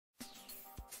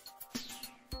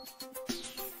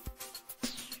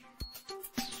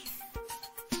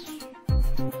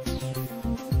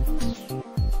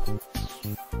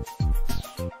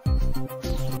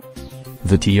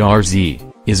The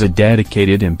TRZ is a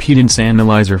dedicated impedance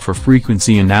analyzer for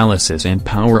frequency analysis and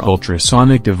power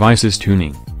ultrasonic devices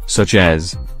tuning, such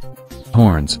as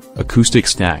horns, acoustic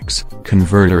stacks,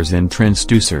 converters and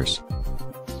transducers.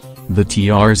 The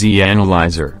TRZ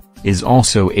Analyzer is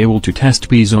also able to test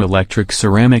piezoelectric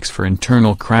ceramics for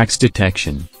internal cracks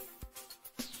detection.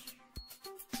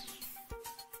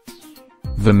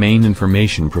 The main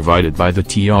information provided by the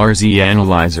TRZ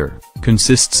Analyzer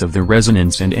consists of the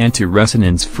resonance and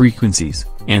anti-resonance frequencies,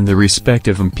 and the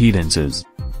respective impedances.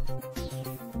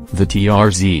 The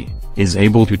TRZ is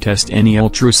able to test any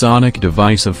ultrasonic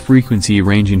device of frequency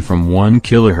ranging from 1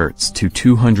 kHz to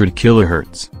 200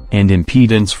 kHz, and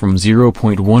impedance from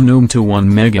 0.1 ohm to 1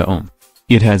 megaohm.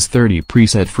 It has 30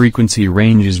 preset frequency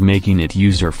ranges, making it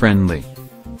user-friendly.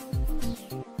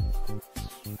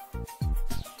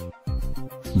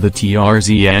 The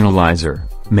TRZ Analyzer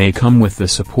may come with the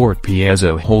support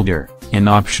piezo holder, an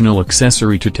optional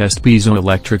accessory to test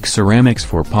piezoelectric ceramics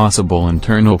for possible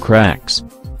internal cracks.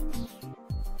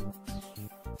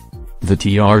 The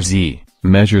TRZ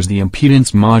measures the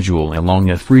impedance module along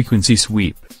a frequency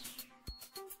sweep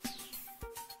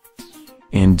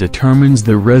and determines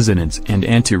the resonance and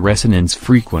anti-resonance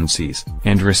frequencies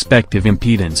and respective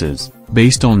impedances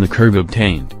based on the curve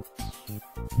obtained.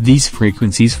 These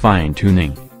frequencies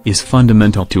fine-tuning is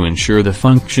fundamental to ensure the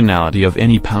functionality of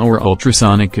any power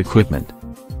ultrasonic equipment.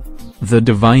 The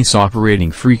device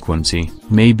operating frequency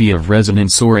may be of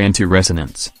resonance or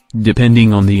anti-resonance,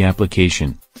 depending on the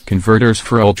application. Converters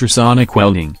for ultrasonic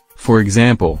welding, for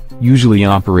example, usually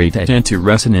operate at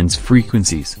anti-resonance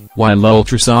frequencies, while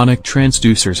ultrasonic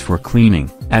transducers for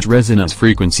cleaning, at resonance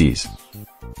frequencies.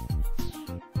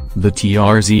 The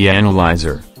TRZ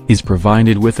Analyzer is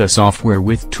provided with a software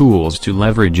with tools to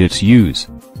leverage its use.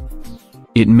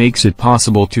 It makes it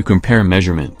possible to compare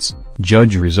measurements,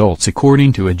 judge results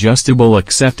according to adjustable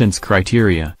acceptance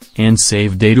criteria, and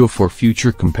save data for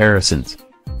future comparisons.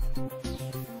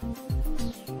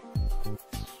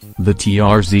 The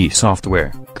TRZ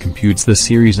software computes the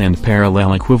series and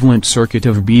parallel equivalent circuit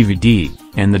of BVD,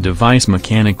 and the device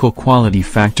mechanical quality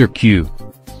factor Q.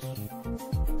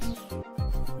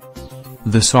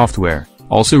 The software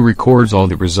also records all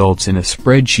the results in a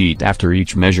spreadsheet after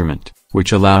each measurement,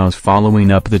 which allows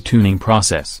following up the tuning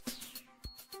process.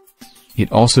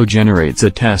 It also generates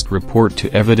a test report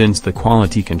to evidence the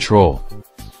quality control.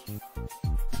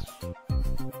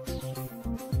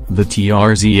 The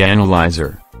TRZ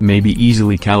Analyzer may be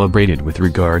easily calibrated with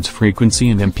regards frequency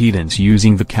and impedance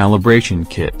using the calibration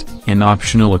kit, an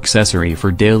optional accessory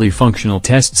for daily functional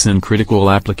tests and critical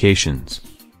applications.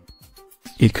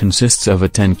 It consists of a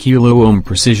 10 kΩ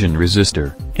precision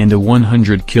resistor, and a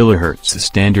 100 kHz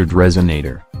standard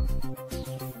resonator.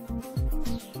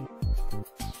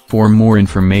 For more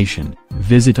information,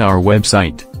 visit our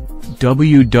website,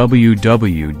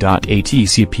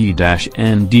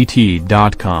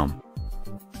 www.atcp-ndt.com.